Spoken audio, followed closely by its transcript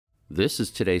This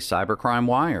is today's Cybercrime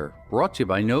Wire, brought to you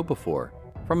by KnowBe4.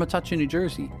 From Metuchen, New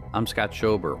Jersey, I'm Scott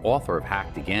Schober, author of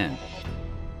Hacked Again.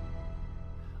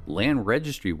 Land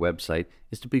Registry website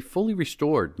is to be fully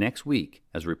restored next week,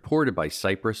 as reported by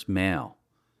Cyprus Mail.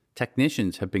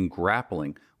 Technicians have been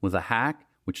grappling with a hack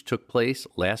which took place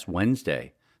last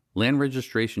Wednesday. Land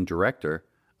Registration Director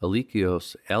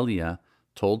Elikios Elia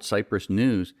told Cyprus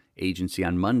News Agency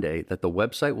on Monday that the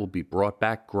website will be brought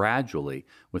back gradually,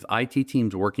 with IT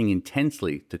teams working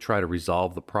intensely to try to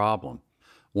resolve the problem.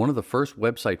 One of the first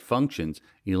website functions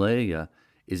Elia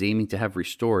is aiming to have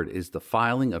restored is the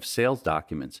filing of sales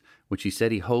documents, which he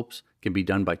said he hopes can be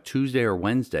done by Tuesday or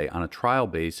Wednesday on a trial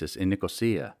basis in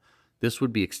Nicosia. This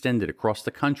would be extended across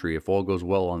the country if all goes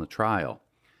well on the trial.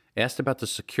 Asked about the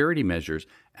security measures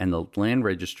and the land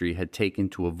registry had taken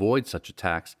to avoid such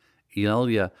attacks,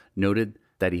 Elia noted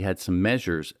that he had some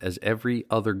measures as every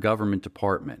other government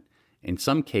department. In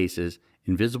some cases,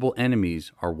 invisible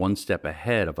enemies are one step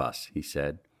ahead of us, he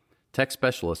said. Tech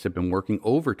specialists have been working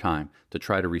overtime to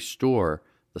try to restore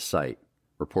the site.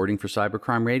 Reporting for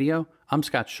Cybercrime Radio, I'm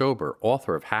Scott Schober,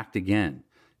 author of Hacked Again.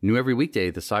 New every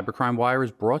weekday, the Cybercrime Wire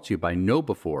is brought to you by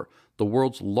KnowBe4, the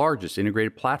world's largest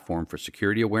integrated platform for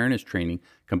security awareness training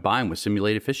combined with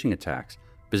simulated phishing attacks.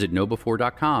 Visit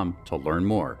KnowBe4.com to learn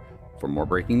more. For more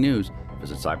breaking news,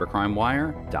 visit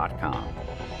cybercrimewire.com.